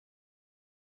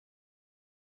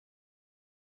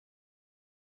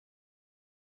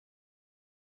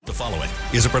The following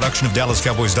is a production of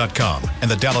DallasCowboys.com and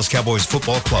the Dallas Cowboys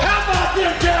Football Club. How about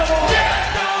them Cowboys?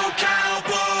 Yeah, go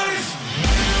Cowboys!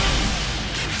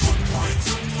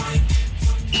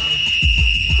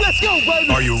 Let's go,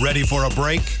 baby! Are you ready for a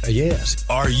break? Yes.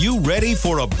 Are you ready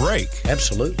for a break?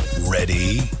 Absolutely.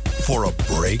 Ready for a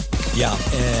break? Yeah,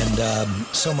 and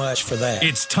so much for that.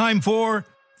 It's time for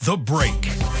The Break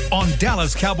on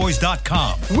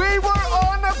DallasCowboys.com. We were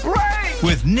on the break!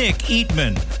 With Nick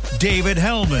Eatman, David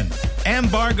Hellman,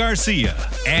 Ambar Garcia,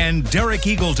 and Derek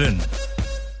Eagleton.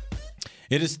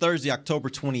 It is Thursday, October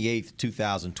 28th,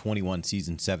 2021,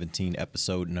 Season 17,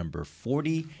 Episode number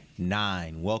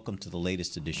 49. Welcome to the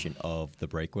latest edition of The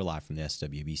Break. We're live from the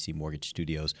SWBC Mortgage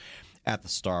Studios at the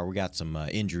Star. We got some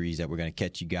injuries that we're going to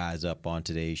catch you guys up on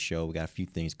today's show. We got a few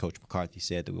things Coach McCarthy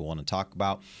said that we want to talk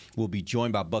about. We'll be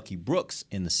joined by Bucky Brooks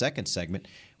in the second segment.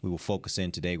 We will focus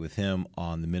in today with him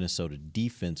on the Minnesota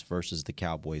defense versus the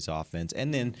Cowboys offense.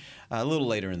 And then a little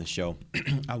later in the show,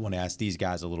 I want to ask these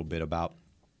guys a little bit about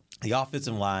the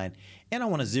offensive line, and I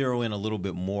want to zero in a little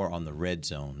bit more on the red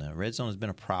zone. Now, red zone has been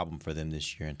a problem for them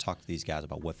this year, and talk to these guys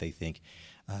about what they think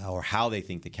or how they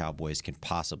think the Cowboys can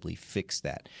possibly fix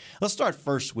that. Let's start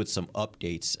first with some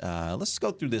updates. Let's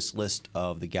go through this list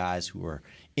of the guys who are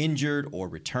injured or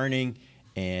returning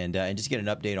and just get an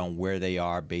update on where they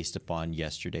are based upon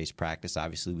yesterday's practice.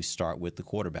 Obviously, we start with the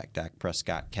quarterback, Dak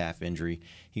Prescott, calf injury.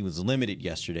 He was limited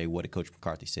yesterday. What did Coach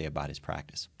McCarthy say about his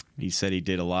practice? He said he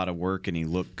did a lot of work and he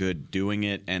looked good doing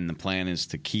it, and the plan is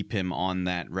to keep him on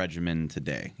that regimen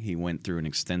today. He went through an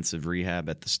extensive rehab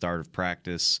at the start of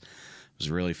practice. It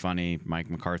was really funny. Mike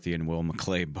McCarthy and Will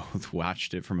McClay both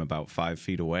watched it from about 5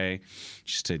 feet away,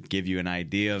 just to give you an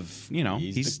idea of,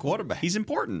 he's the quarterback. He's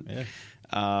important. Yeah.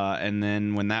 And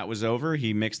then when that was over,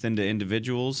 he mixed into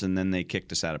individuals, and then they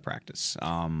kicked us out of practice.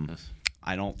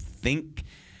 I don't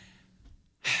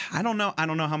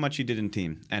know how much he did in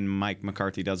team, and Mike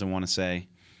McCarthy doesn't want to say.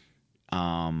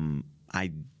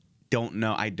 I don't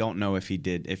know if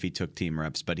he took team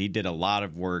reps, but he did a lot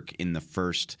of work in the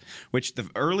first, which the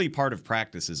early part of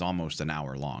practice is almost an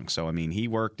hour long. So I mean, he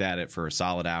worked at it for a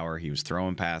solid hour. He was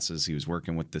throwing passes, he was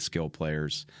working with the skill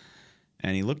players,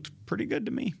 and he looked pretty good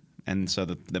to me. And so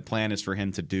the plan is for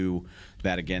him to do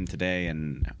that again today,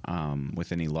 and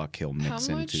with any luck, he'll mix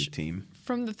into team.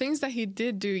 From the things that he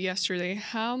did do yesterday,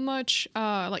 how much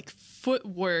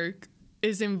footwork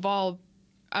is involved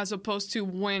as opposed to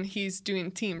when he's doing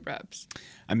team reps?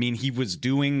 I mean, he was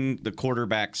doing the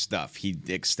quarterback stuff. He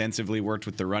extensively worked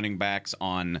with the running backs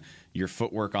on your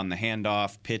footwork on the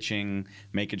handoff, pitching,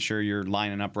 making sure you're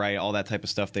lining up right, all that type of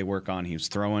stuff they work on. He was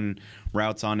throwing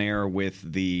routes on air with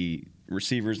the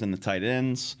receivers and the tight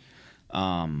ends.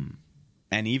 And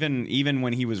even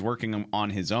when he was working on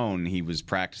his own, he was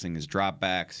practicing his drop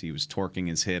backs. He was torquing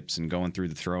his hips and going through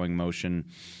the throwing motion.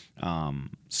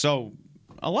 So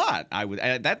a lot.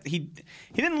 He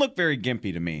didn't look very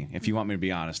gimpy to me, if you want me to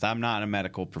be honest. I'm not a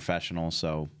medical professional,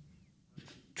 so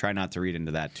try not to read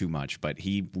into that too much. But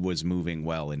he was moving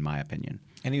well, in my opinion.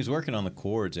 And he was working on the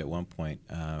cords at one point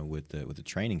with the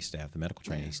training staff, the medical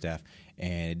training staff,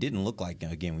 and it didn't look like,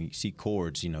 again, when you see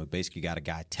cords, basically you got a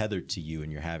guy tethered to you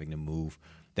and you're having to move.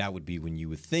 That would be when you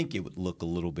would think it would look a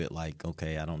little bit like,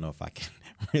 okay, I don't know if I can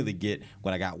really get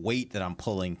when I got weight that I'm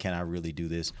pulling, can I really do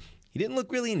this? He didn't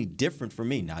look really any different for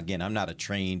me. Now, again, I'm not a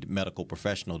trained medical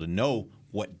professional to know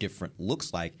what different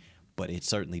looks like, but it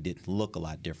certainly didn't look a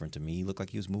lot different to me. He looked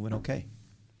like he was moving okay.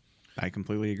 I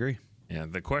completely agree. Yeah,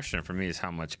 the question for me is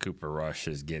how much Cooper Rush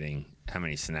is getting, how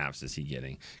many snaps is he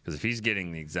getting? Because if he's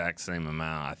getting the exact same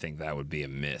amount, I think that would be a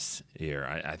miss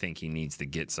here. I think he needs to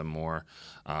get some more.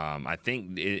 I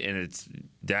think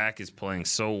Dak is playing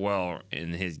so well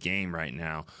in his game right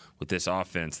now with this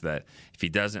offense that if he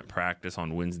doesn't practice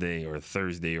on Wednesday or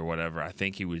Thursday or whatever, I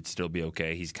think he would still be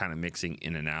okay. He's kind of mixing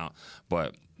in and out,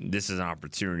 but this is an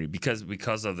opportunity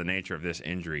because of the nature of this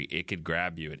injury. It could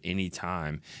grab you at any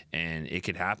time, and it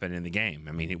could happen in the game.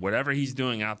 I mean, whatever he's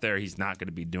doing out there, he's not going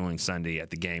to be doing Sunday at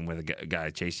the game with a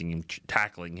guy chasing him,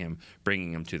 tackling him,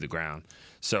 bringing him to the ground.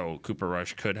 So Cooper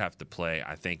Rush could have to play.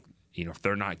 I think, if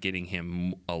they're not getting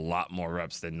him a lot more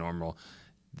reps than normal,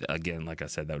 again, like I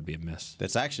said, that would be a miss.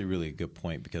 That's actually really a good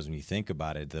point because when you think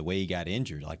about it, the way he got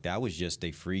injured, like that was just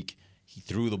a freak. He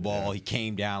threw the ball, he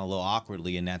came down a little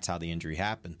awkwardly, and that's how the injury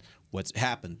happened. What's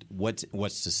happened? What's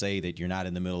to say that you're not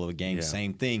in the middle of a game? Yeah.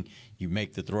 Same thing. You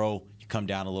make the throw, you come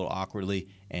down a little awkwardly,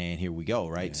 and here we go,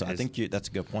 right? Yeah, so I think that's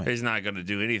a good point. He's not going to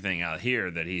do anything out here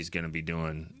that he's going to be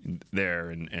doing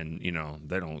there, and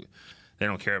they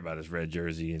don't care about his red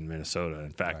jersey in Minnesota.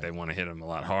 In fact, They want to hit him a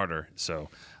lot harder. So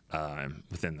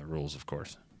within the rules, of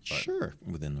course. Sure,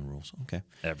 within the rules. Okay.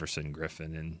 Everson,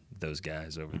 Griffin, and those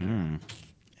guys over there.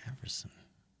 Everson.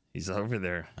 He's over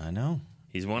there. I know.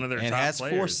 He's one of their And top has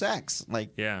players. 4 sacks.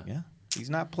 Yeah. He's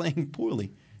not playing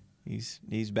poorly. He's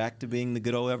back to being the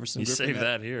good old Everson. You Griffin saved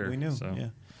that here, We knew. so. Yeah.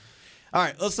 All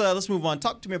right, let's move on.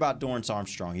 Talk to me about Dorrance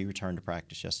Armstrong. He returned to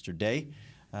practice yesterday.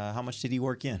 How much did he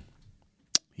work in?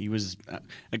 He was,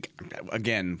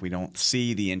 again, we don't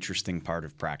see the interesting part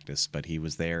of practice, but he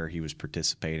was there. He was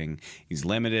participating. He's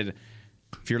limited.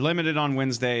 If you're limited on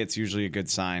Wednesday, it's usually a good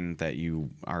sign that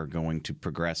you are going to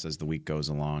progress as the week goes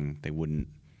along. They wouldn't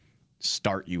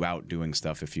start you out doing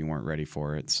stuff if you weren't ready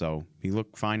for it. So he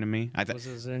looked fine to me. What was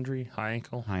his injury? High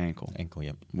ankle? High ankle. Ankle,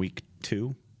 yep. Week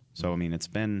 2. So, I mean, it's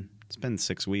been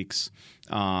 6 weeks.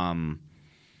 I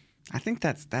think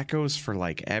that goes for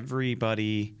like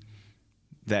everybody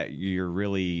that you're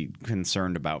really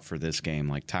concerned about for this game.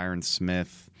 Like Tyron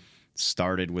Smith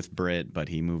started with Britt, but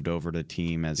he moved over to the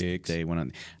team as day went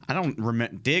on. I don't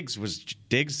remember. Diggs was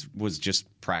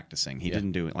just practicing. He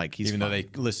didn't do it like he's even fine. though they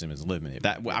list him as limited.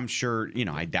 That I'm sure.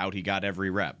 I doubt he got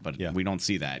every rep, but we don't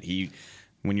see that.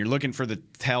 When you're looking for the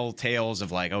telltales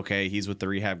of like, okay, he's with the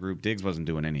rehab group, Diggs wasn't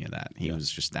doing any of that. He was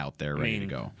just out there ready to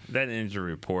go. That injury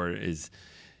report is,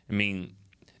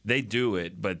 they do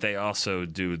it, but they also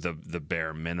do the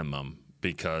bare minimum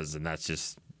and that's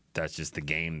just the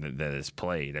game that is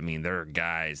played. There are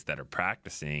guys that are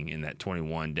practicing in that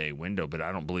 21-day window, but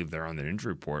I don't believe they're on the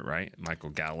injury report, right? Michael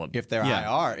Gallup. If they're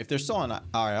IR, if they're still on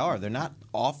IR, they're not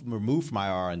removed from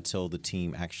IR until the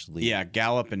team actually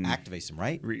Gallup and activates them,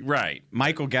 right? Right.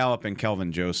 Michael Gallup and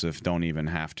Kelvin Joseph don't even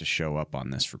have to show up on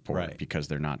this report Right. because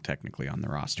they're not technically on the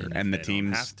roster, And the they don't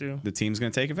team's have to? the team's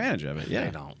going to take advantage of it. Yeah,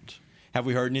 They don't. Have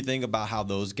we heard anything about how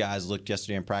those guys looked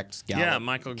yesterday in practice? Gallup,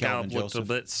 Michael Kelvin Gallup looked a Joseph?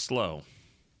 bit slow.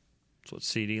 That's what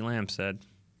C.D. Lamb said.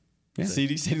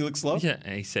 CD said he looked slow? Yeah,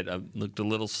 and he said looked a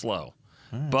little slow.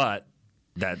 But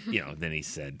that, then he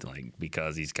said, like,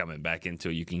 because he's coming back into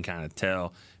it, you can kind of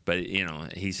tell. But,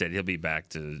 he said he'll be back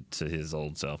to his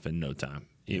old self in no time.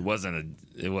 It wasn't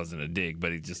a dig,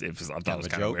 but I thought it was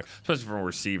kind of weird, especially for a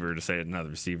receiver to say another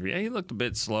receiver. Yeah, he looked a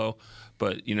bit slow,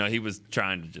 but he was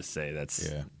trying to just say that's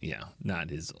not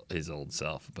his old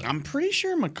self. But I'm pretty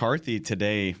sure McCarthy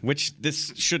today, which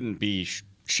this shouldn't be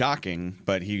shocking,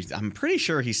 but I'm pretty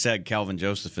sure he said Kelvin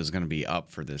Joseph is going to be up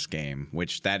for this game,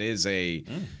 which that is a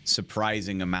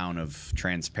surprising amount of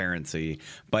transparency,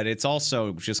 but it's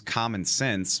also just common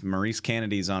sense. Maurice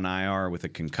Kennedy's on IR with a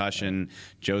concussion.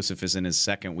 Joseph is in his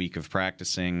second week of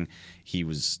practicing. He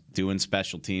was doing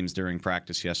special teams during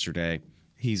practice yesterday.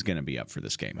 He's going to be up for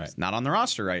this game. Right. He's not on the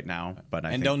roster right now, but I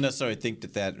think don't necessarily think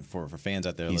that for fans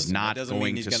out there He's listening, not that doesn't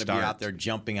going mean he's to going to be start. out there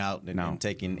jumping out and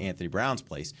taking Anthony Brown's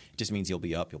place. It just means he'll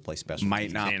be up. He'll play special Might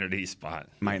teams. not Kennedy spot.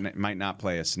 might not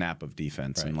play a snap of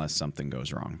defense unless something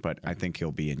goes wrong, but I think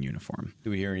he'll be in uniform. Do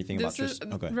we hear anything about This is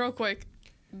this? Okay. real quick.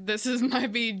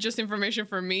 Might be just information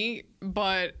for me,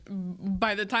 but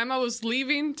by the time I was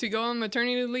leaving to go on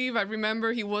maternity leave, I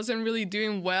remember he wasn't really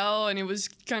doing well, and it was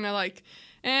kind of like,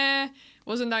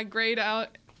 wasn't that great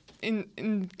out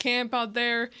in camp out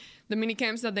there, the mini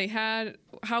camps that they had.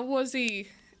 How was he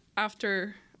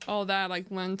after all that? Like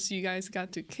once you guys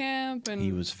got to camp and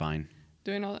He was fine.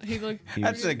 doing all that, he looked.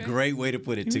 That's a okay? great way to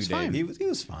put it, too, was Dave. fine. He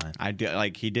was fine.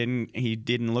 He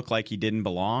didn't look like he didn't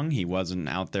belong. He wasn't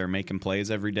out there making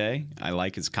plays every day. I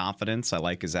like his confidence. I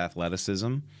like his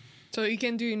athleticism. So he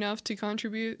can do enough to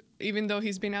contribute, even though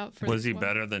he's been out for. Was this he while?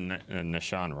 better than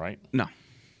Nashawn Wright? No.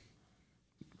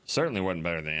 Certainly wasn't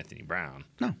better than Anthony Brown.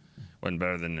 No. Wasn't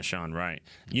better than Nashawn Wright.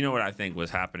 You know what I think was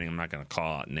happening? I'm not going to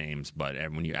call out names, but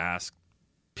when you ask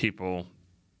people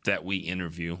that we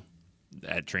interview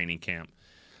at training camp,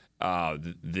 there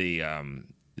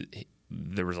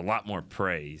was a lot more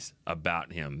praise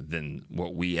about him than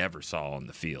what we ever saw on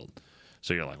the field.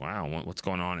 So you're like, wow, what's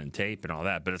going on in tape and all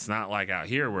that? But it's not like out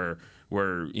here where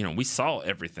we saw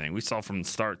everything. We saw from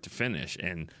start to finish,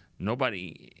 and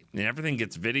everything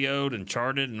gets videoed and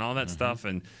charted and all that stuff.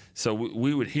 And so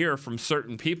we would hear from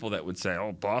certain people that would say,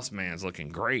 "Oh, Boss Man's looking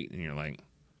great," and you're like,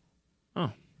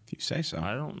 "Oh, If you say so.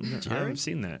 I haven't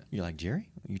seen that." You're like, Jerry?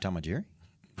 You talking about Jerry?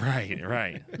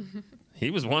 Right.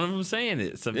 He was one of them saying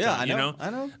it. Sometimes, Yeah, I know, You know? I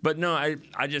know. But no, I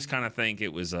just kind of think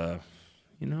it was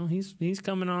he's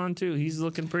coming on too. He's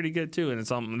looking pretty good too, and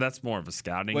it's that's more of a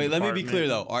scouting. Wait, let me be department. clear,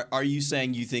 though. Are you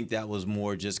saying you think that was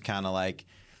more just kind of like,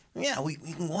 yeah, we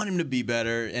want him to be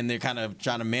better, and they're kind of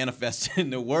trying to manifest it in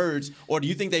their words? Or do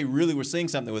you think they really were seeing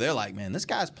something where they're like, man, this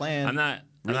guy's playing I'm not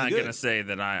really going to good? say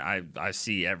that I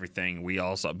see everything we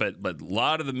all saw, but a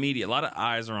lot of the media, a lot of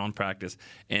eyes are on practice,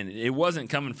 and it wasn't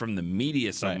coming from the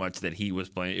media so Right. much that he was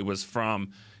playing. It was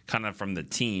from kind of from the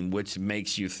team, which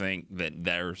makes you think that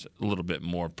there's a little bit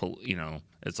more,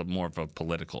 it's more of a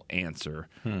political answer.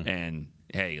 And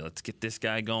hey, let's get this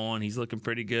guy going. He's looking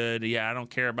pretty good. Yeah, I don't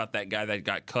care about that guy that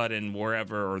got cut in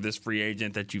wherever, or this free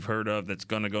agent that you've heard of that's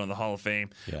going to go in the Hall of Fame.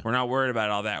 Yeah. We're not worried about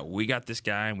all that. We got this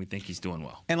guy, and we think he's doing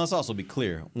well. And let's also be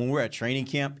clear. When we're at training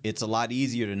camp, it's a lot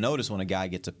easier to notice when a guy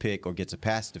gets a pick or gets a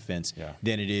pass defense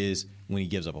than it is when he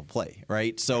gives up a play,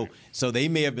 right? So they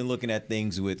may have been looking at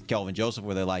things with Kelvin Joseph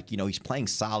where they're like, he's playing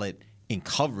solid in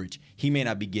coverage. He may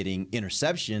not be getting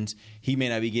interceptions. He may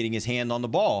not be getting his hand on the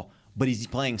ball, but he's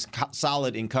playing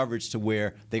solid in coverage to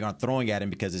where they're not throwing at him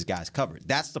because his guy's covered.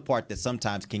 That's the part that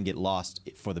sometimes can get lost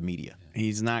for the media.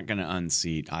 He's not going to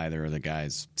unseat either of the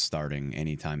guys starting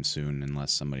anytime soon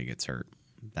unless somebody gets hurt.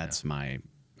 That's my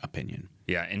opinion.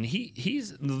 Yeah, and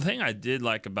he's the thing I did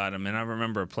like about him, and I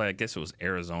remember a play, I guess it was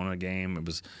Arizona game. It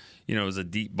was, it was a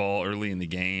deep ball early in the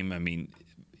game. I mean,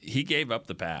 he gave up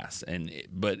the pass,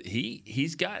 but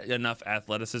he's got enough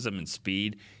athleticism and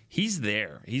speed. He's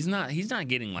there. He's not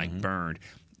getting burned.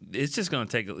 It's just going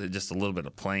to take just a little bit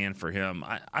of playing for him.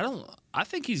 I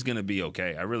think he's going to be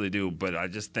okay. I really do, but I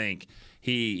just think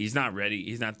he's not ready.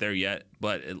 He's not there yet.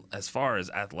 But as far as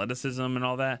athleticism and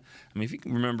all that, I mean, if you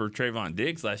can remember Trayvon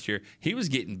Diggs last year, he was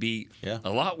getting beat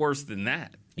a lot worse than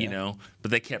that.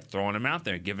 But they kept throwing him out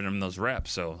there, giving him those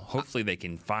reps. So hopefully they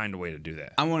can find a way to do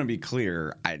that. I want to be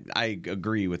clear. I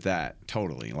agree with that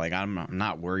totally. Like, I'm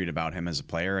not worried about him as a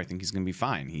player. I think he's going to be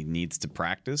fine. He needs to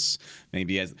practice.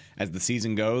 Maybe as the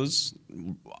season goes,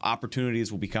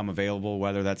 opportunities will become available,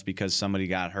 whether that's because somebody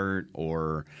got hurt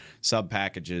or sub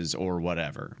packages or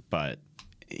whatever. But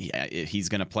he's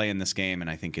going to play in this game, and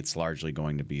I think it's largely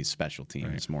going to be special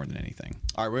teams more than anything.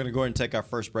 All right, we're going to go ahead and take our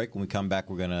first break. When we come back,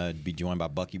 we're going to be joined by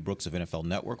Bucky Brooks of NFL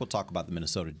Network. We'll talk about the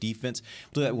Minnesota defense.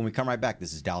 We'll do that when we come right back.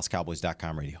 This is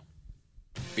DallasCowboys.com radio.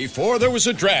 Before there was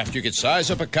a draft, you could size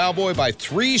up a cowboy by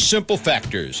 3 simple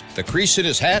factors: the crease in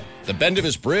his hat, the bend of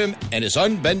his brim, and his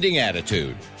unbending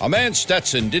attitude. A man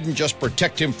Stetson didn't just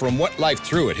protect him from what life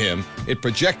threw at him, it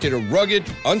projected a rugged,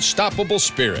 unstoppable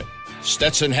spirit.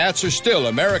 Stetson hats are still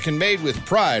American-made with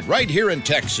pride right here in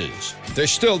Texas. They're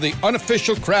still the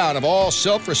unofficial crown of all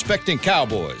self-respecting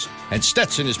cowboys, and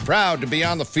Stetson is proud to be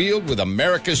on the field with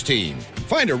America's team.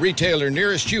 Find a retailer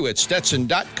nearest you at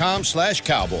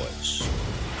stetson.com/cowboys.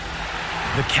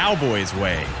 The Cowboys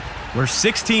way, where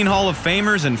 16 Hall of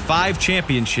Famers and 5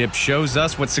 championships shows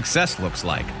us what success looks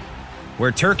like.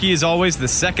 Where turkey is always the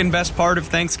second best part of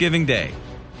Thanksgiving Day.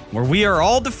 Where we are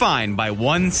all defined by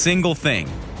one single thing: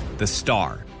 the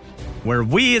star. Where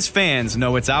we as fans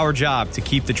know it's our job to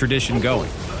keep the tradition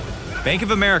going. Bank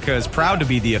of America is proud to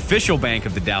be the official bank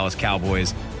of the Dallas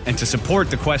Cowboys and to support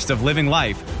the quest of living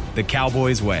life the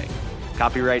Cowboys way.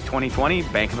 Copyright 2020,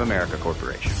 Bank of America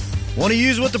Corporation. Want to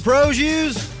use what the pros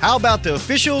use? How about the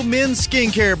official men's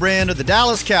skincare brand of the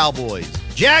Dallas Cowboys,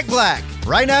 Jack Black?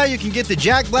 Right now, you can get the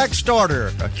Jack Black Starter,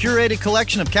 a curated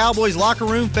collection of Cowboys locker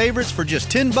room favorites for just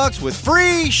 $10 with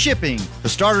free shipping. The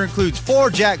starter includes 4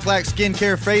 Jack Black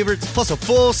skincare favorites, plus a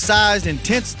full-sized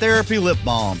intense therapy lip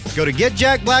balm. Go to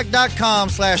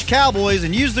getjackblack.com/cowboys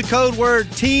and use the code word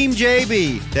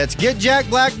TEAMJB. That's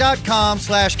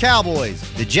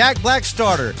getjackblack.com/cowboys. The Jack Black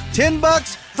Starter,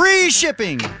 $10, free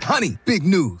shipping. Honey, big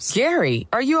news. Gary,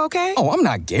 are you okay? Oh, I'm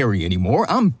not Gary anymore.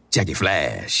 I'm Jackie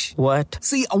Flash. What?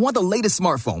 See, I want the latest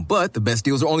smartphone, but the best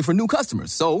deals are only for new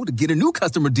customers. So, to get a new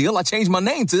customer deal, I changed my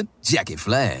name to Jackie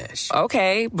Flash.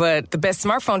 Okay, but the best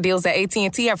smartphone deals at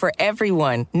AT&T are for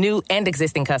everyone, new and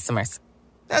existing customers.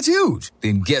 That's huge.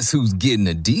 Then guess who's getting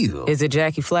a deal? Is it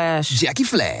Jackie Flash? Jackie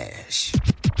Flash.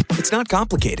 It's not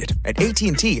complicated. At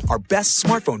AT&T, our best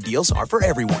smartphone deals are for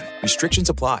everyone. Restrictions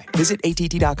apply. Visit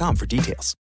att.com for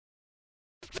details.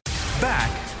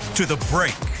 Back to the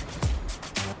break.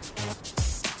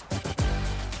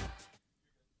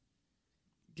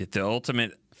 Get the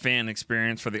ultimate fan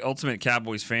experience for the ultimate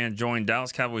Cowboys fan. Join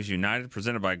Dallas Cowboys United,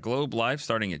 presented by Globe Life,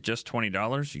 starting at just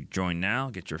 $20. You join now,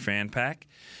 get your fan pack,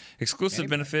 exclusive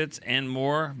benefits, and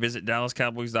more. Visit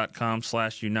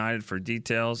DallasCowboys.com/United for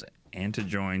details and to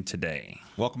join today.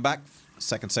 Welcome back.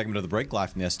 Second segment of the break,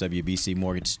 live from the SWBC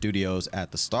Mortgage Studios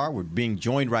at the Star. We're being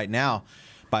joined right now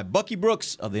by Bucky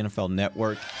Brooks of the NFL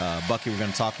Network. Bucky, we're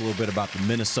going to talk a little bit about the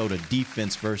Minnesota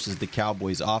defense versus the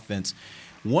Cowboys offense.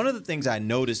 One of the things I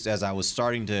noticed as I was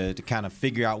starting to kind of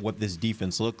figure out what this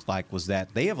defense looked like was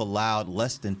that they have allowed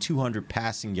less than 200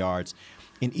 passing yards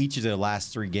in each of their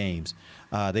last 3 games.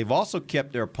 They've also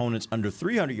kept their opponents under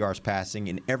 300 yards passing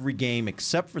in every game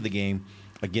except for the game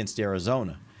against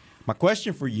Arizona. My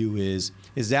question for you is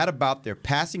that about their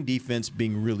passing defense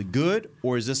being really good,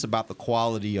 or is this about the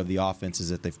quality of the offenses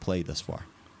that they've played thus far?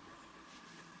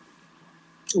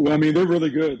 Well, I mean, they're really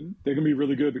good. They're going to be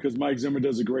really good because Mike Zimmer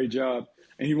does a great job,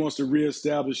 and he wants to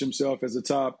reestablish himself as a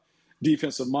top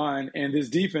defensive mind. And this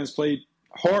defense played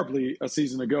horribly a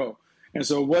season ago. And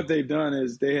so what they've done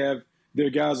is they have their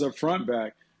guys up front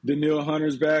back. Danielle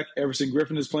Hunter's back. Everson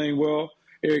Griffin is playing well.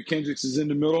 Eric Kendricks is in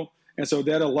the middle. And so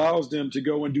that allows them to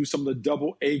go and do some of the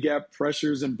double A-gap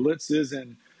pressures and blitzes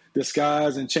and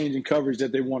disguise and changing coverage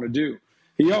that they want to do.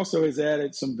 He also has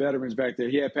added some veterans back there.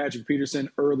 He had Patrick Peterson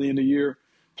early in the year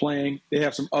playing. They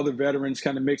have some other veterans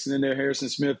kind of mixing in there, Harrison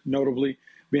Smith notably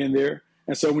being there.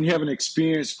 And so when you have an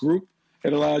experienced group,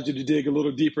 it allows you to dig a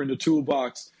little deeper in the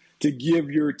toolbox to give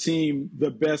your team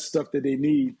the best stuff that they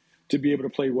need to be able to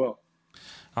play well.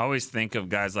 I always think of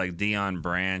guys like Deion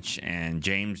Branch and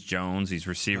James Jones, these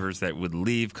receivers that would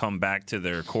leave, come back to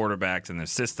their quarterbacks and their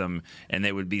system, and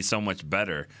they would be so much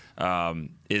better.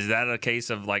 Is that a case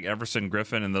of like Everson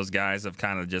Griffin and those guys of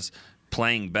kind of just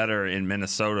playing better in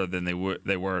Minnesota than they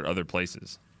were at other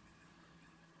places?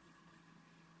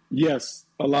 Yes,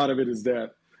 a lot of it is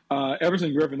that.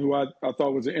 Everson Griffin, who I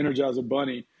thought was an Energizer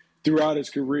Bunny throughout his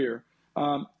career,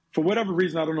 for whatever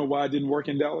reason, I don't know why it didn't work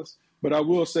in Dallas, but I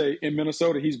will say in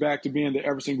Minnesota, he's back to being the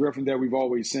Everson Griffin that we've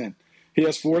always seen. He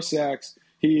has 4 sacks.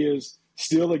 He is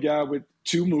still a guy with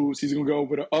 2 moves. He's going to go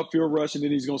with an upfield rush, and then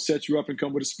he's going to set you up and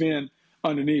come with a spin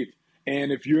underneath.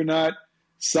 And if you're not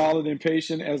solid and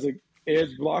patient as an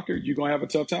edge blocker, you're going to have a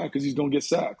tough time because he's going to get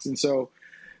sacks. And so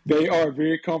they are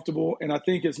very comfortable. And I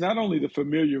think it's not only the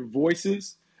familiar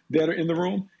voices that are in the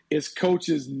room, it's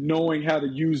coaches knowing how to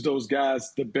use those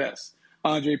guys the best.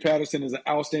 Andre Patterson is an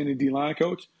outstanding D-line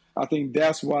coach. I think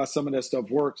that's why some of that stuff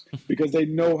works, because they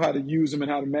know how to use them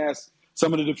and how to mask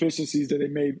some of the deficiencies that they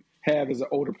may have as an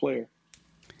older player.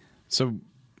 So,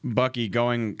 Bucky,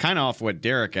 going kind of off what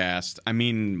Derek asked, I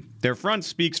mean, their front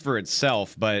speaks for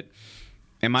itself, but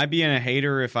am I being a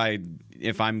hater if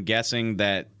I'm guessing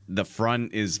that the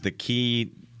front is the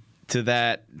key to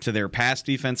their pass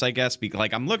defense, I guess?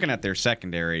 Like, I'm looking at their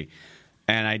secondary,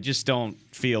 and I just don't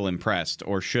feel impressed,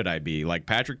 or should I be? Like,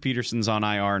 Patrick Peterson's on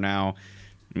IR now.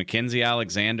 Mackenzie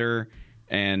Alexander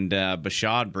and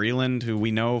Bashad Breeland, who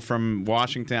we know from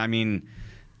Washington. I mean,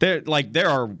 there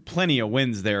are plenty of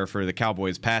wins there for the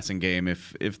Cowboys passing game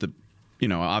if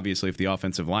obviously if the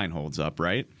offensive line holds up,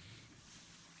 right?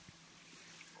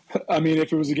 I mean,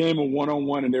 if it was a game of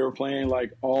one-on-one and they were playing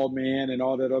like all man and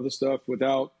all that other stuff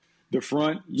without the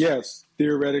front, yes,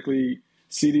 theoretically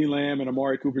CeeDee Lamb and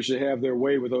Amari Cooper should have their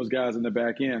way with those guys in the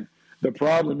back end. The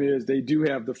problem is they do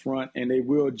have the front, and they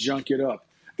will junk it up.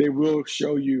 They will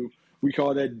show you, we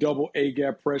call that double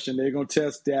A-gap pressure. They're going to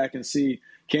test Dak and see,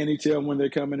 can he tell when they're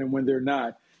coming and when they're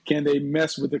not? Can they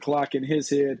mess with the clock in his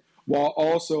head while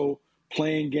also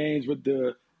playing games with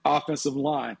the offensive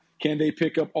line? Can they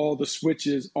pick up all the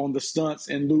switches on the stunts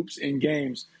and loops in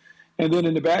games? And then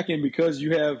in the back end, because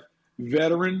you have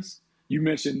veterans, you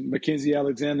mentioned Mackenzie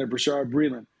Alexander, Bashard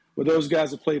Breeland. Well, those guys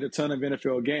have played a ton of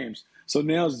NFL games. So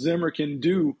now Zimmer can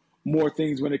do more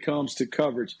things when it comes to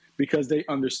coverage because they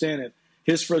understand it.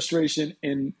 His frustration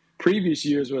in previous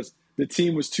years was the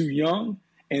team was too young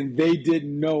and they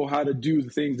didn't know how to do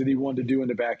the things that he wanted to do in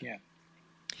the back end.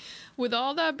 With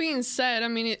all that being said, I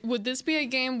mean, would this be a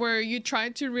game where you try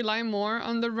to rely more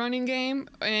on the running game?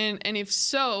 And if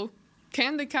so,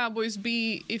 can the Cowboys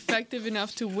be effective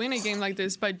enough to win a game like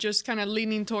this by just kind of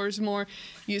leaning towards more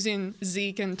using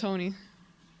Zeke and Tony?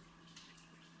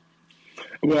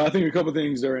 Well, I think a couple of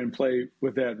things are in play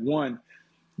with that. One,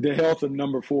 the health of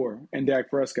number 4 and Dak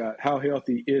Prescott. How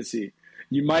healthy is he?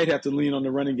 You might have to lean on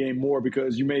the running game more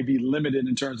because you may be limited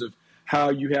in terms of how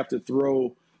you have to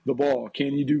throw the ball.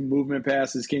 Can you do movement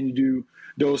passes? Can you do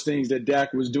those things that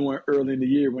Dak was doing early in the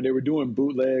year when they were doing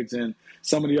bootlegs and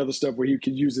some of the other stuff where he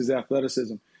could use his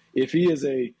athleticism? If he is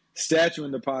a statue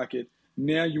in the pocket,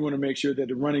 now you want to make sure that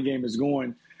the running game is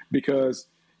going because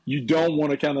you don't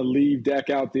want to kind of leave Dak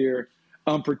out there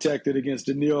unprotected against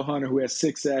Danielle Hunter, who has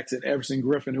 6 sacks, and Everson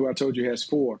Griffin, who I told you has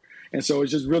 4. And so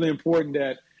it's just really important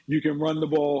that you can run the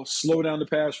ball, slow down the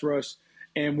pass rush,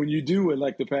 and when you do it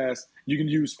like the pass, you can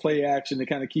use play action to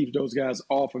kind of keep those guys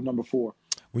off of number 4.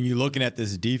 When you're looking at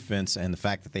this defense and the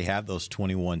fact that they have those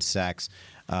 21 sacks,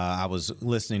 I was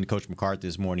listening to Coach McCarthy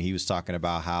this morning. He was talking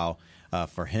about how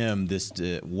for him,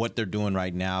 what they're doing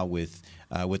right now with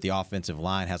the offensive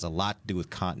line has a lot to do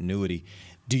with continuity.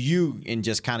 Do you, in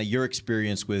just kind of your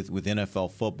experience with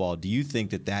NFL football, do you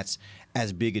think that that's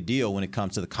as big a deal when it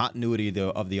comes to the continuity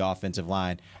of the offensive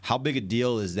line? How big a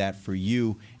deal is that for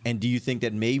you? And do you think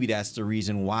that maybe that's the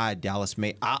reason why Dallas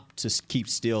may opt to keep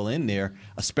Steele in there,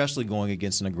 especially going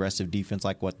against an aggressive defense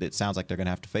like what it sounds like they're going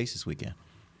to have to face this weekend?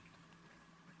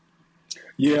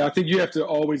 Yeah, I think you have to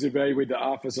always evaluate the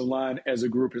offensive line as a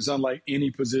group. It's unlike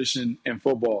any position in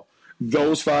football.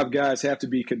 Those 5 guys have to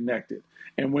be connected.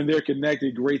 And when they're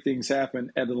connected, great things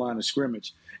happen at the line of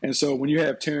scrimmage. And so when you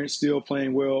have Terrence Steele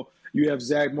playing well, you have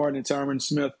Zach Martin and Tyron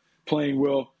Smith playing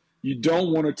well, you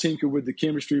don't want to tinker with the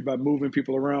chemistry by moving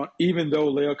people around. Even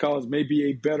though La'el Collins may be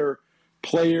a better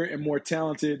player and more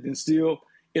talented than Steele,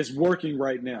 it's working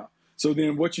right now. So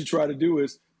then what you try to do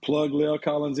is plug La'el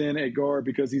Collins in at guard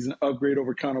because he's an upgrade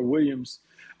over Connor Williams.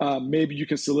 Maybe you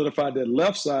can solidify that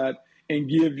left side and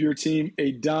give your team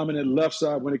a dominant left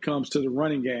side when it comes to the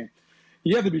running game.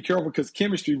 You have to be careful because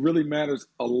chemistry really matters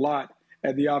a lot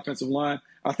at the offensive line.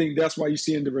 I think that's why you're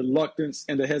seeing the reluctance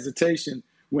and the hesitation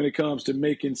when it comes to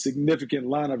making significant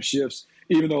lineup shifts,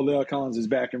 even though La'el Collins is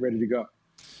back and ready to go.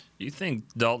 You think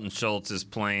Dalton Schultz is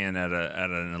playing at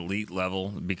an elite level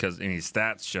because any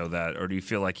stats show that, or do you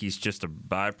feel like he's just a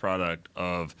byproduct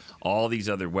of all these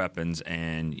other weapons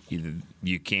and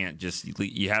you can't just –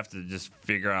 you have to just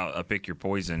figure out pick your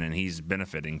poison, and he's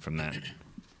benefiting from that?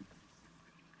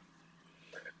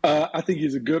 I think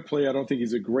he's a good player. I don't think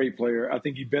he's a great player. I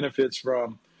think he benefits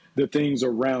from the things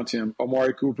around him.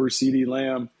 Amari Cooper, CeeDee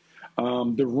Lamb,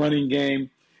 the running game.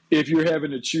 If you're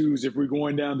having to choose, if we're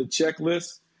going down the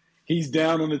checklist, he's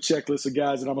down on the checklist of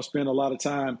guys that I'm going to spend a lot of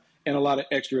time and a lot of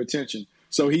extra attention.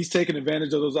 So he's taking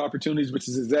advantage of those opportunities, which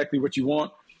is exactly what you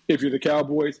want if you're the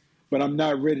Cowboys. But I'm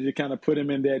not ready to kind of put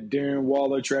him in that Darren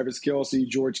Waller, Travis Kelce,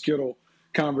 George Kittle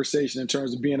conversation in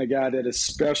terms of being a guy that is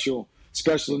special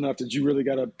enough that you really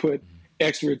got to put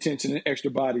extra attention and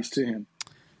extra bodies to him.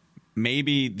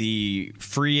 Maybe the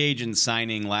free agent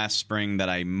signing last spring that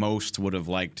I most would have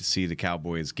liked to see the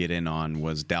Cowboys get in on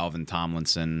was Dalvin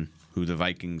Tomlinson, who the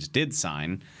Vikings did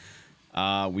sign.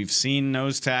 We've seen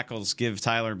nose tackles give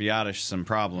Tyler Biadasz some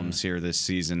problems here this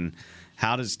season.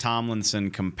 How does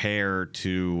Tomlinson compare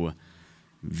to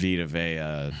Vita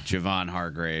Vea, Javon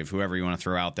Hargrave, whoever you want to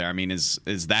throw out there? I mean, is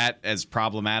that as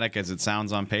problematic as it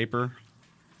sounds on paper?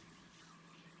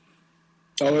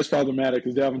 Oh, it's problematic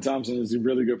because Dalvin Tomlinson is a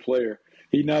really good player.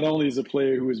 He not only is a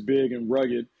player who is big and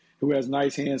rugged, who has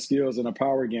nice hand skills and a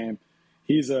power game,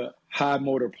 he's a high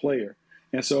motor player.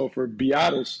 And so for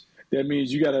Biadasz, that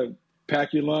means you got to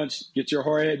pack your lunch, get your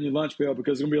hard hat in your lunch pail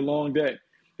because it's going to be a long day.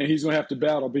 And he's going to have to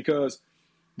battle because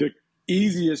the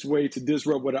easiest way to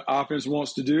disrupt what an offense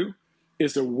wants to do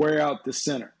is to wear out the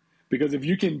center. Because if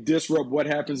you can disrupt what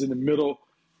happens in the middle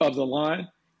of the line,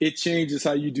 it changes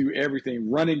how you do everything.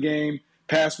 Running game,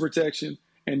 pass protection,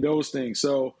 and those things.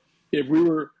 So if we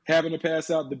were having to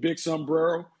pass out the big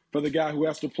sombrero for the guy who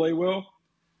has to play well,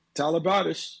 Tyler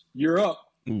Biadasz, you're up.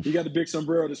 He got the big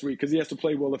sombrero this week because he has to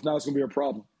play well. If not, it's going to be a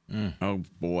problem. Oh,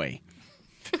 boy.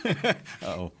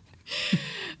 Uh-oh.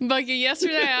 Bucky,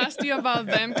 yesterday I asked you about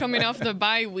them coming off the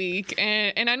bye week,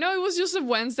 and I know it was just a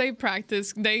Wednesday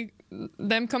practice,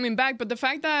 them coming back, but the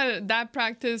fact that that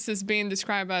practice is being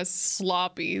described as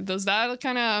sloppy, does that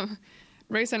kind of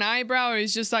raise an eyebrow, or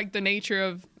is just like the nature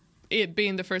of it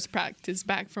being the first practice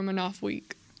back from an off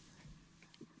week?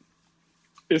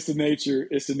 It's the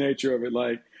nature of it.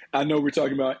 Like, I know we're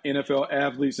talking about NFL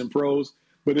athletes and pros,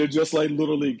 but they're just like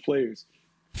little league players.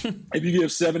 If you give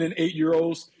 7- and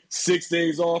 8-year-olds 6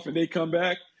 days off and they come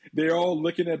back, they're all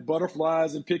looking at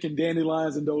butterflies and picking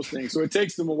dandelions and those things. So it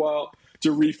takes them a while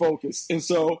to refocus. And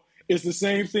so it's the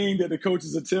same thing that the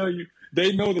coaches will tell you.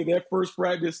 They know that first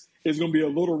practice is going to be a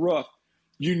little rough.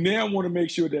 You now want to make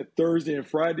sure that Thursday and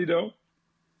Friday, though,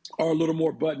 are a little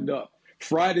more buttoned up.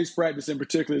 Friday's practice in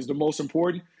particular is the most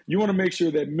important. You want to make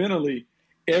sure that mentally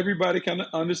everybody kind of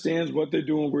understands what they're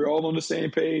doing. We're all on the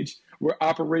same page. We're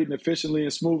operating efficiently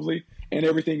and smoothly, and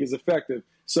everything is effective.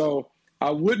 So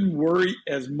I wouldn't worry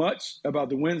as much about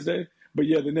the Wednesday, but,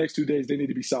 yeah, the next 2 days they need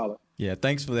to be solid. Yeah,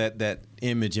 thanks for that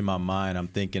image in my mind. I'm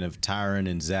thinking of Tyron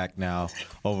and Zach now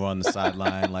over on the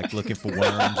sideline, like looking for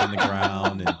worms in the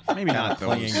ground and maybe not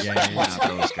playing those, games. not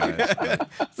those guys.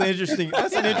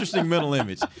 That's an interesting mental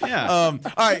image. Yeah. All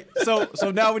right,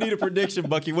 so now we need a prediction,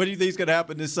 Bucky. What do you think is going to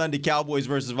happen this Sunday, Cowboys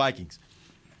versus Vikings?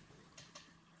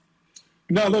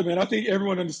 No, look, man, I think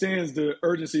everyone understands the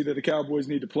urgency that the Cowboys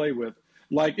need to play with.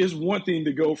 Like, it's one thing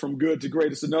to go from good to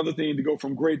great. It's another thing to go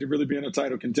from great to really being a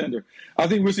title contender. I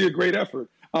think we'll see a great effort.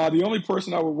 The only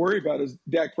person I would worry about is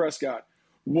Dak Prescott.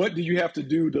 What do you have to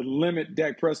do to limit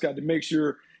Dak Prescott to make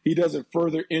sure he doesn't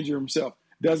further injure himself?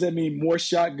 Does that mean more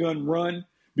shotgun run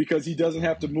because he doesn't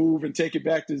have to move and take it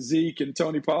back to Zeke and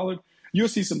Tony Pollard? You'll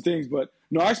see some things, but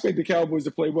no, I expect the Cowboys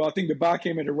to play well. I think the bye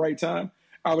came at the right time.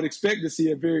 I would expect to see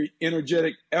a very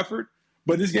energetic effort,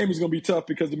 but this game is going to be tough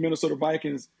because the Minnesota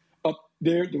Vikings up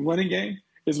there, the running game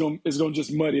is going to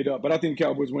just muddy it up. But I think the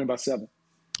Cowboys win by 7.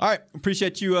 All right,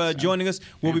 appreciate you joining us.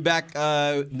 We'll be back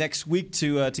next week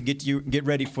to get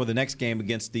ready for the next game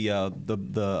against the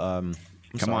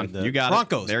you got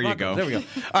Broncos. it. There you go. There we go. All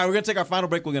right, we're going to take our final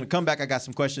break. We're going to come back. I got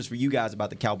some questions for you guys about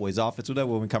the Cowboys offense. With that,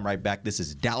 when we come right back, this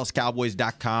is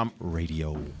DallasCowboys.com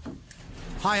radio.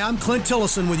 Hi, I'm Clint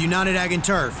Tillison with United Ag and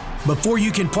Turf. Before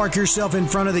you can park yourself in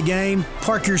front of the game,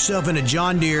 park yourself in a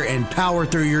John Deere and power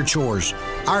through your chores.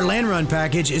 Our Land Run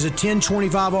package is a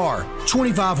 1025R,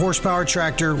 25 horsepower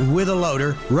tractor with a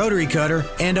loader, rotary cutter,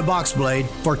 and a box blade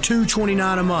for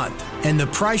 $229 a month. And the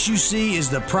price you see is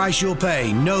the price you'll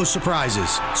pay, no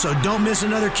surprises. So don't miss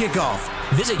another kickoff.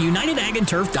 Visit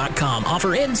UnitedAgAndTurf.com.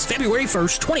 Offer ends February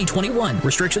 1st, 2021.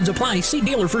 Restrictions apply. See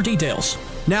dealer for details.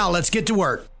 Now let's get to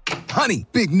work. Honey,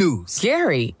 big news.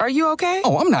 Gary, are you okay?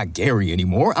 Oh, I'm not Gary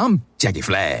anymore. I'm Jackie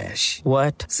Flash.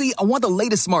 What? See, I want the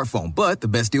latest smartphone, but the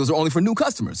best deals are only for new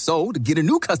customers. So to get a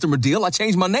new customer deal, I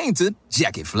changed my name to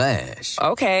Jackie Flash.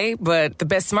 Okay, but the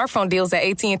best smartphone deals at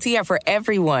AT&T are for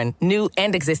everyone, new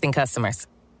and existing customers.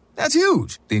 That's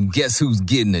huge. Then guess who's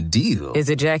getting a deal? Is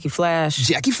it Jackie Flash?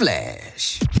 Jackie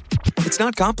Flash. It's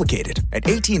not complicated. At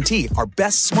AT&T, our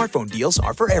best smartphone deals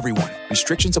are for everyone.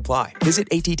 Restrictions apply. Visit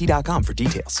att.com for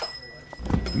details.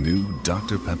 New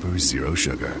Dr. Pepper Zero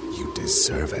Sugar. You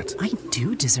deserve it. I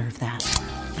do deserve that.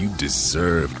 You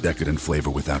deserve decadent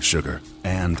flavor without sugar.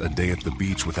 And a day at the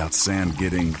beach without sand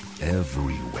getting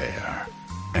everywhere.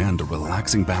 And a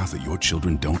relaxing bath that your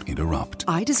children don't interrupt.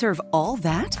 I deserve all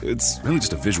that? It's really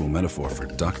just a visual metaphor for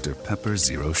Dr. Pepper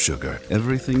Zero Sugar.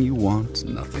 Everything you want,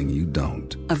 nothing you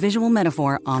don't. A visual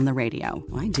metaphor on the radio.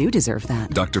 I do deserve that.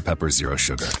 Dr. Pepper Zero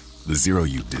Sugar. The zero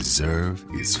you deserve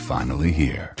is finally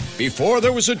here. Before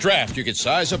there was a draft, you could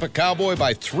size up a cowboy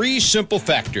by 3 simple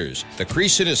factors: the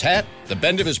crease in his hat, the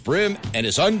bend of his brim, and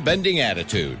his unbending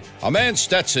attitude. A man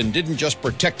Stetson didn't just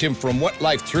protect him from what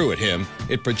life threw at him,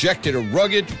 it projected a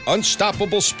rugged,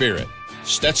 unstoppable spirit.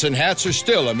 Stetson hats are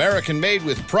still American-made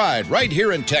with pride right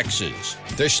here in Texas.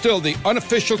 They're still the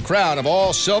unofficial crown of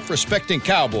all self-respecting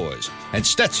cowboys, and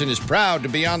Stetson is proud to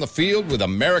be on the field with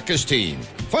America's team.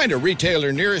 Find a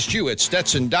retailer nearest you at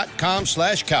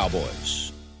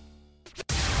stetson.com/cowboys.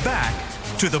 Back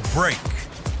to the break.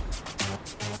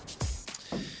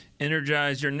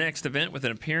 Energize your next event with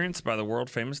an appearance by the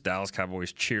world-famous Dallas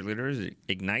Cowboys cheerleaders.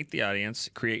 Ignite the audience.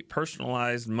 Create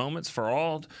personalized moments for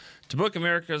all. To book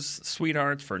America's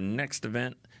sweethearts for next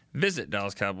event, visit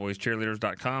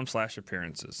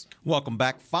DallasCowboysCheerleaders.com/appearances. Welcome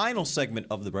back. Final segment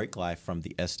of the break, live from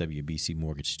the SWBC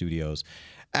Mortgage Studios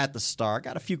at the Star.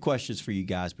 Got a few questions for you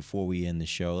guys before we end the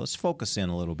show. Let's focus in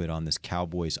a little bit on this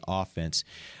Cowboys offense.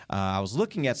 I was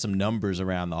looking at some numbers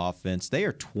around the offense. They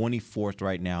are 24th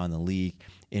right now in the league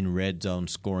in red zone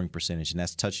scoring percentage, and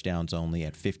that's touchdowns only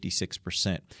at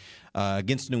 56%.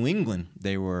 Against New England,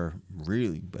 they were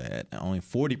really bad, only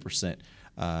 40%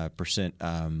 on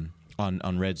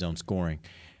red zone scoring.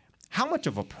 How much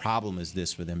of a problem is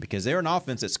this for them? Because they're an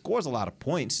offense that scores a lot of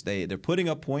points. They're putting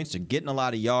up points. They're getting a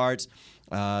lot of yards.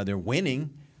 They're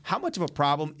winning. How much of a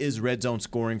problem is red zone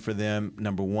scoring for them,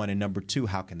 number one? And number two,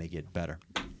 how can they get better?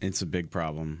 It's a big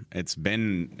problem. It's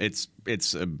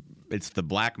the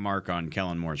black mark on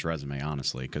Kellen Moore's resume,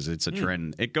 honestly, because it's a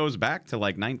trend. It goes back to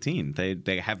like 19.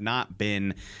 They have not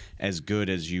been as good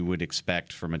as you would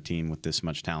expect from a team with this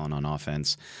much talent on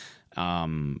offense.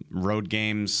 Road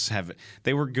games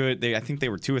they were good. I think they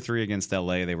were 2 or 3 against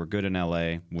LA. They were good in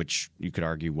LA, which you could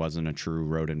argue wasn't a true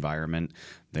road environment.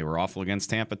 They were awful against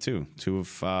Tampa too. 2 of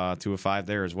 5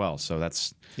 there as well. So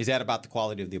is that about the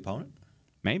quality of the opponent?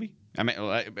 Maybe. I mean,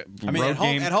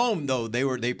 at home though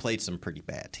they played some pretty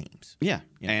bad teams. Yeah,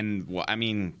 and I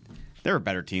mean, they're a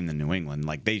better team than New England.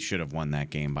 Like, they should have won that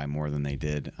game by more than they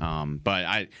did.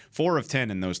 But 4 of 10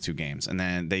 in those 2 games, and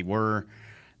then they were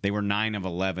 9 of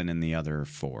 11 in the other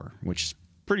 4, which is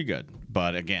pretty good.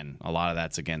 But again, a lot of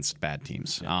that's against bad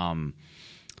teams. Yeah.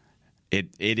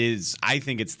 It is. I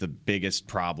think it's the biggest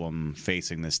problem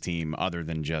facing this team, other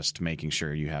than just making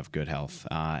sure you have good health.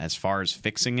 As far as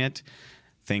fixing it,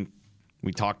 I think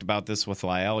we talked about this with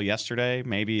Lyle yesterday.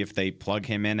 Maybe if they plug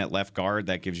him in at left guard,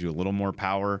 that gives you a little more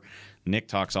power. Nick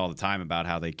talks all the time about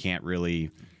how they can't really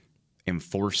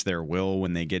enforce their will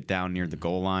when they get down near the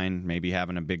goal line. Maybe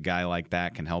having a big guy like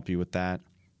that can help you with that.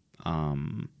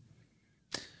 Yeah,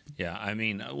 I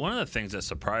mean, one of the things that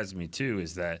surprised me too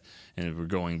is that, and we're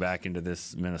going back into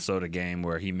this Minnesota game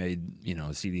where he made,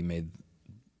 CD made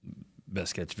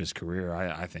best catch of his career,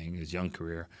 I think, his young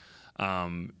career.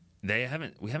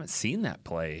 We haven't seen that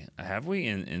play, have we?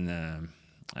 During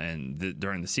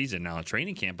the season. Now in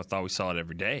training camp, I thought we saw it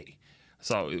every day. I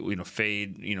saw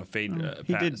fade.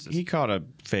 He caught a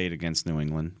fade against New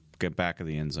England. Get back of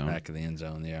the end zone. Back of the end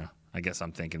zone, yeah. I guess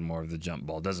I'm thinking more of the jump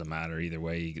ball. Doesn't matter either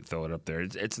way. You can throw it up there.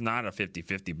 It's not a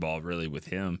 50-50 ball really with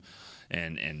him,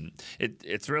 and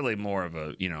it's really more of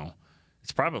a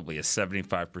it's probably a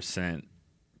 75%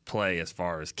 play as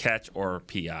far as catch or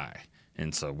PI.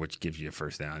 And so, which gives you a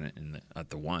first down at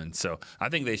the 1. So I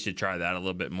think they should try that a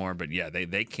little bit more. But yeah,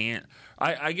 they can't.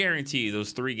 I guarantee you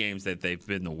those 3 games that they've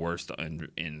been the worst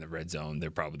in the red zone, they're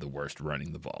probably the worst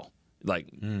running the ball.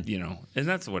 And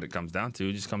that's what it comes down to.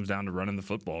 It just comes down to running the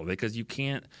football because you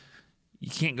can't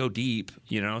go deep,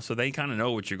 So they kind of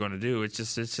know what you're going to do. It's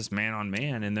just man on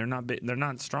man, and they're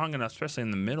not strong enough, especially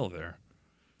in the middle there.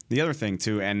 The other thing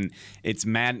too, and it's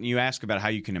mad. You ask about how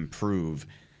you can improve.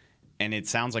 And it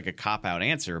sounds like a cop-out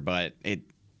answer, but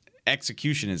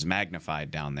execution is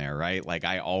magnified down there, right? Like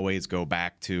I always go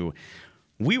back to,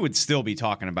 we would still be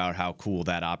talking about how cool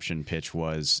that option pitch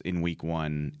was in week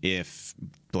 1 if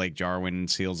Blake Jarwin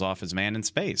seals off his man in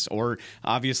space. Or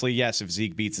obviously, yes, if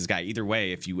Zeke beats his guy. Either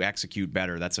way, if you execute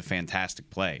better, that's a fantastic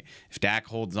play. If Dak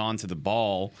holds on to the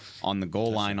ball on the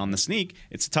goal line on the sneak,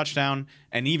 it's a touchdown.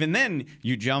 And even then,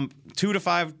 you jump 2 to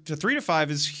 5 to 3 to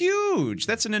 5 is huge.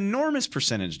 That's an enormous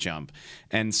percentage jump.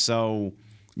 And so,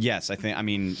 yes,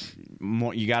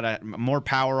 you got more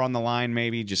power on the line,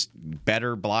 maybe just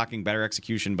better blocking, better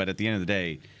execution. But at the end of the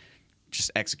day,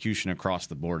 just execution across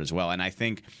the board as well. And I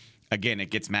think, again, it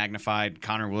gets magnified.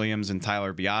 Connor Williams and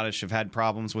Tyler Biadasz have had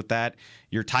problems with that.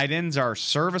 Your tight ends are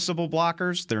serviceable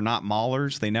blockers. They're not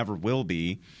maulers. They never will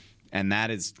be. And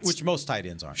that is which most tight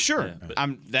ends are. Sure, yeah.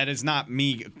 That is not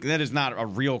me. That is not a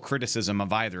real criticism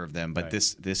of either of them. But right.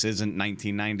 This isn't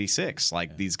 1996.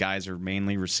 These guys are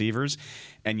mainly receivers,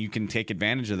 and you can take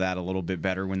advantage of that a little bit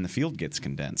better when the field gets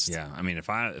condensed. Yeah, if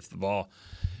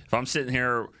I'm sitting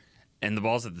here and the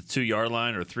ball's at the 2-yard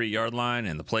line or 3-yard line,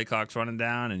 and the play clock's running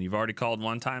down, and you've already called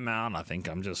one timeout, I think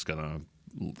I'm just gonna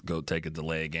go take a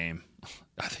delay of game.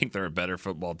 I think they're a better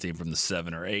football team from the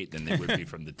 7 or 8 than they would be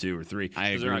from the 2 or 3. I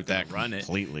agree with that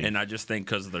completely. And I just think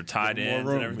because of their tight ends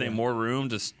and everything, more room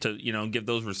to give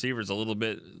those receivers a little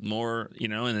bit more,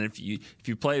 And if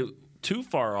you play too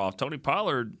far off, Tony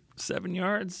Pollard 7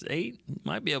 yards, 8,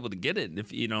 might be able to get it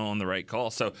if on the right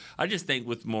call. So I just think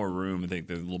with more room, I think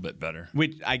they're a little bit better.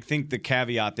 I think the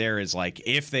caveat there is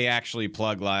if they actually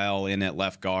plug Lyle in at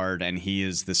left guard and he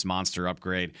is this monster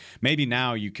upgrade, maybe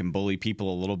now you can bully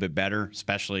people a little bit better,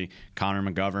 especially Connor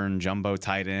McGovern, jumbo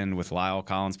tight end with Lyle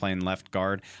Collins playing left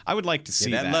guard. I would like to see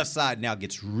that. That left side now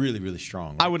gets really, really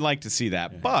strong. Right? I would like to see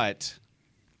that, but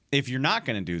if you're not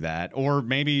going to do that, or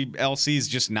maybe LC's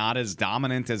just not as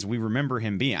dominant as we remember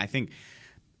him being, I think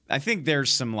there's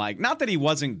some not that he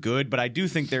wasn't good, but I do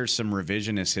think there's some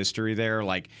revisionist history there.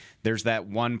 There's that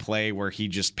one play where he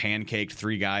just pancaked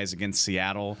 3 guys against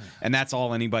Seattle, and that's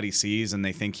all anybody sees, and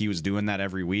they think he was doing that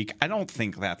every week. I don't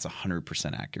think that's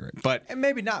 100% accurate, and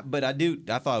maybe not. But I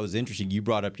thought it was interesting. You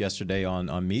brought up yesterday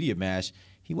on Media Mash.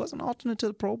 He wasn't alternate to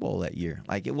the Pro Bowl that year.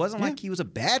 It wasn't like he was a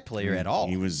bad player at all.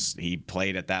 He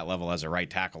played at that level as a right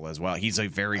tackle as well. He's a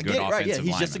very good offensive lineman. Yeah,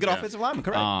 he's just a good offensive lineman,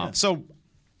 correct. So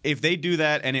if they do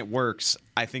that and it works,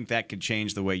 I think that could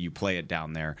change the way you play it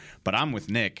down there. But I'm with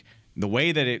Nick. The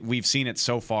way that we've seen it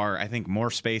so far, I think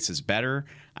more space is better.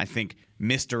 I think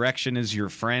misdirection is your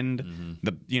friend.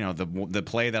 Mm-hmm. The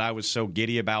play that I was so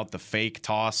giddy about, the fake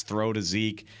toss, throw to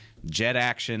Zeke, jet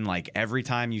action, every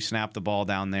time you snap the ball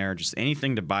down there, just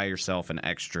anything to buy yourself an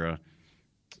extra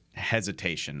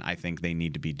hesitation, I think they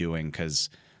need to be doing, because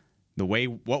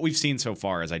what we've seen so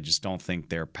far is I just don't think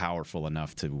they're powerful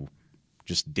enough to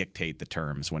just dictate the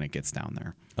terms when it gets down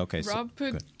there. Okay.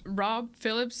 Rob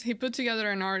Phillips, he put together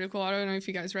an article. I don't know if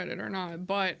you guys read it or not,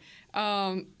 but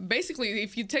basically,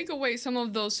 if you take away some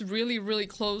of those really, really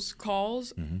close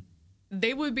calls, mm-hmm.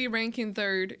 they would be ranking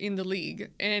 3rd in the league.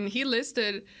 And he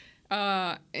listed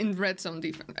in red zone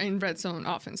defense, in red zone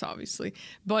offense, obviously,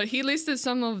 but he listed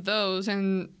some of those,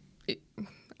 and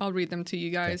I'll read them to you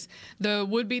guys. Okay. The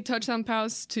would-be touchdown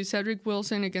pass to Cedric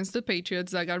Wilson against the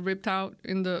Patriots that got ripped out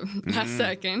in the last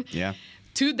second. Yeah.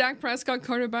 2 Dak Prescott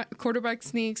quarterback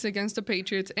sneaks against the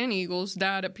Patriots and Eagles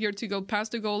that appeared to go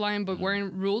past the goal line but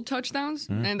weren't ruled touchdowns.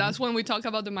 Mm-hmm. And that's when we talk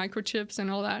about the microchips and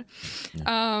all that.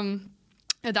 Yeah.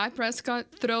 A Dak Prescott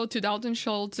throw to Dalton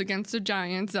Schultz against the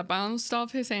Giants that bounced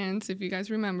off his hands, if you guys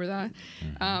remember that.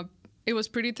 Mm-hmm. It was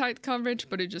pretty tight coverage,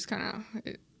 but it just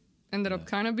ended up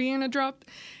kind of being a drop.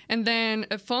 And then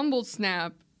a fumbled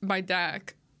snap by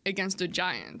Dak against the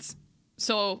Giants.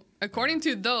 So according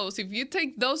to those, if you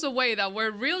take those away that were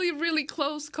really, really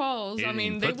close calls, they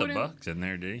wouldn't put the Bucs in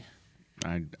there, did he?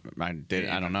 I did.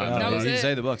 I don't know. That was you it.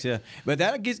 say the Bucs, yeah. But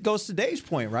that goes to Dave's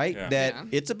point, right? Yeah. That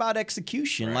it's about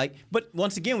execution. Right. But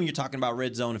once again, when you're talking about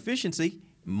red zone efficiency,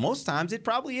 most times it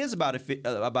probably is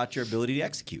about your ability to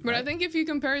execute. But right? I think if you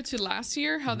compare it to last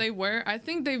year, how they were, I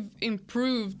think they've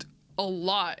improved a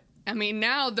lot. I mean,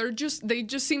 now they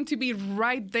just seem to be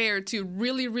right there to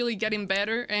really, really getting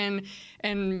better and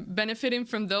benefiting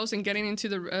from those and getting into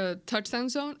the touchdown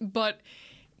zone. But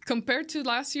compared to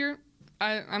last year,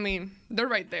 I mean, they're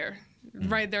right there.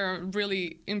 Right there,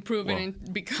 really improving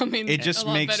and becoming a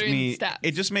lot better in stats.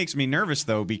 It just makes me nervous,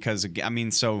 though, because, I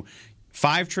mean, so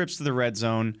 5 trips to the red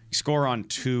zone, you score on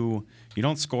 2, you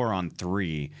don't score on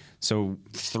 3. So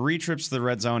 3 trips to the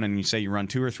red zone, and you say you run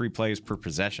 2 or 3 plays per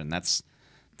possession. It's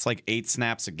like 8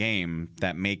 snaps a game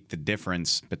that make the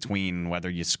difference between whether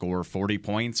you score 40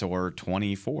 points or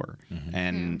 24.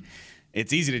 And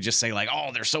it's easy to just say, like,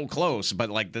 oh, they're so close, but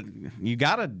like you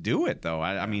got to do it, though.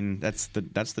 I mean, that's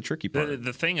the tricky part.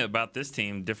 The thing about this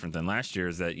team, different than last year,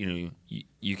 is that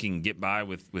you can get by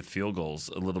with field goals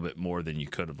a little bit more than you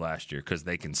could have last year because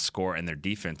they can score, and their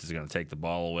defense is going to take the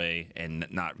ball away and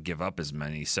not give up as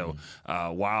many. So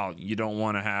while you don't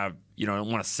want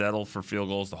to settle for field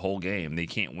goals the whole game, they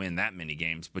can't win that many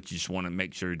games, but you just want to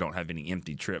make sure you don't have any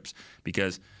empty trips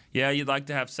because. Yeah, you'd like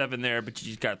to have 7 there, but you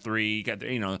just got 3. You got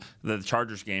the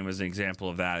Chargers game is an example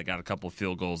of that. I got a couple of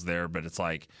field goals there, but it's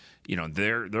like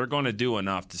they're going to do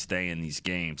enough to stay in these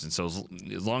games, and so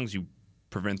as long as you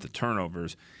prevent the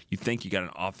turnovers, you think you got an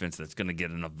offense that's going to get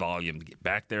enough volume to get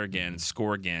back there again and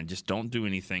score again. Just don't do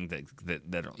anything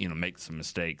that make some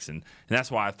mistakes, and that's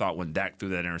why I thought when Dak threw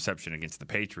that interception against the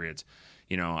Patriots.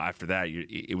 After that,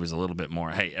 it was a little bit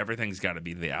more, hey, everything's got to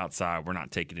be the outside. We're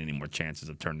not taking any more chances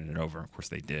of turning it over. Of course,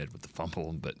 they did with the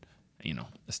fumble, but, I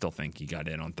still think he got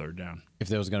in on 3rd down. If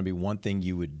there was going to be one thing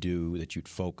you would do that you'd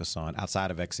focus on outside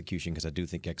of execution, because I do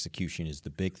think execution is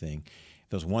the big thing, if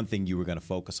there was one thing you were going to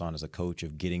focus on as a coach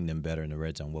of getting them better in the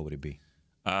red zone, what would it be?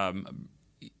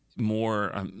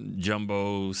 More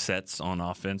jumbo sets on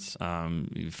offense.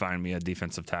 You find me a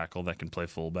defensive tackle that can play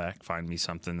fullback. Find me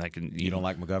something that can. You don't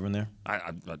like McGovern there?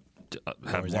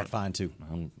 Or is that fine too?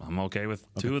 I'm okay with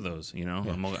 2 of those. Yeah.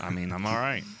 I'm all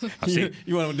right.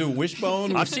 You want to do a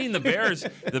wishbone? I've seen the Bears.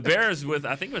 The Bears with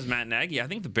I think it was Matt Nagy. I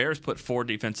think the Bears put 4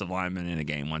 defensive linemen in a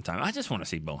game one time. I just want to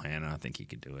see Bohanna. I think he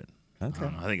could do it. Okay. I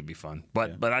think it'd be fun.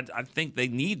 But I think they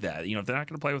need that. If they're not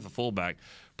going to play with a fullback,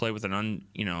 play with an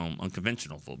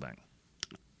unconventional fullback.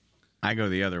 I go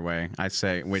the other way. I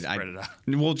say, spread it out.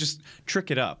 We'll just trick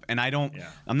it up. And I don't.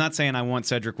 Yeah. I'm not saying I want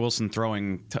Cedric Wilson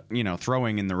throwing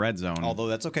in the red zone. Although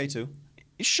that's okay too.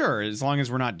 Sure, as long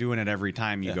as we're not doing it every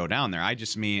time you go down there. I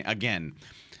just mean again,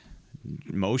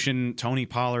 motion Tony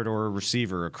Pollard or a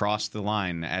receiver across the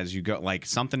line as you go, like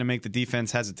something to make the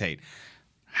defense hesitate.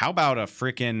 How about a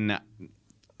freaking?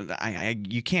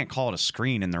 You can't call it a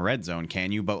screen in the red zone,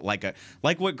 can you? But like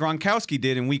what Gronkowski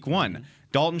did in Week 1. Mm-hmm.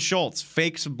 Dalton Schultz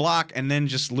fakes a block and then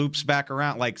just loops back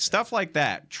around. Like stuff like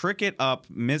that. Trick it up,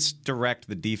 misdirect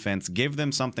the defense, give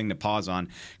them something to pause on.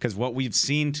 Because what we've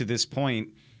seen to this point,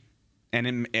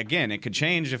 and again, it could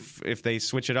change if they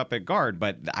switch it up at guard,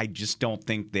 but I just don't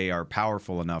think they are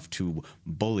powerful enough to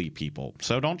bully people.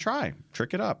 So don't try.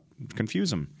 Trick it up. Confuse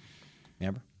them.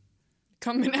 Amber?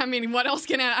 What else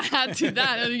can I add to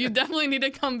that? You definitely need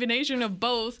a combination of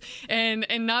both and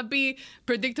not be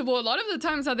predictable. A lot of the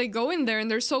times that they go in there and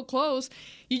they're so close,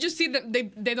 you just see that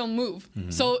they don't move.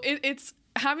 Mm-hmm. So it's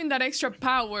having that extra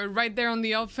power right there on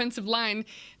the offensive line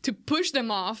to push them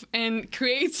off and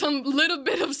create some little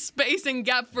bit of space and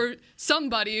gap for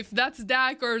somebody, if that's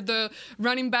Dak or the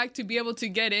running back, to be able to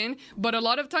get in. But a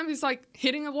lot of times it's like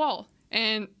hitting a wall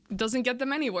and doesn't get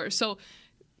them anywhere. So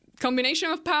combination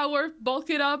of power,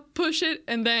 bulk it up, push it,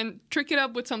 and then trick it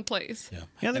up with some plays.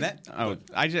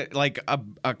 I just like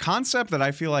a concept that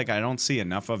I feel like I don't see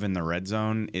enough of in the red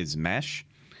zone is mesh.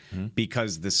 Mm-hmm.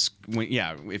 Because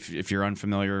if you're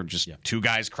unfamiliar, just 2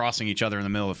 guys crossing each other in the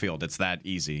middle of the field, it's that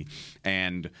easy.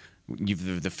 And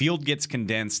the field gets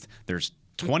condensed. There's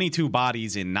 22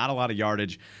 bodies in not a lot of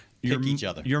yardage. Each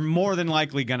other. You're more than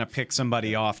likely going to pick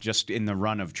somebody off just in the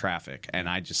run of traffic. And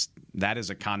that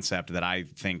is a concept that I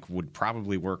think would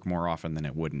probably work more often than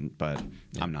it wouldn't, but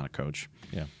I'm not a coach.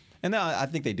 Yeah. And I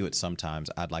think they do it sometimes.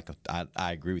 I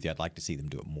agree with you. I'd like to see them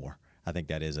do it more. I think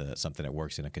that is something that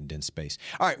works in a condensed space.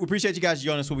 All right, we appreciate you guys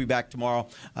joining us. We'll be back tomorrow.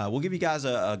 We'll give you guys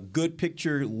a good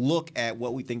picture look at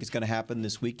what we think is going to happen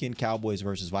this weekend, Cowboys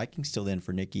versus Vikings. Till then,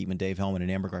 for Nick Eatman, Dave Hellman, and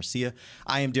Amber Garcia,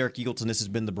 I am Derek Eagleton. This has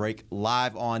been The Break,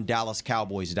 live on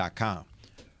DallasCowboys.com.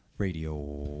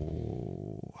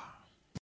 Radio.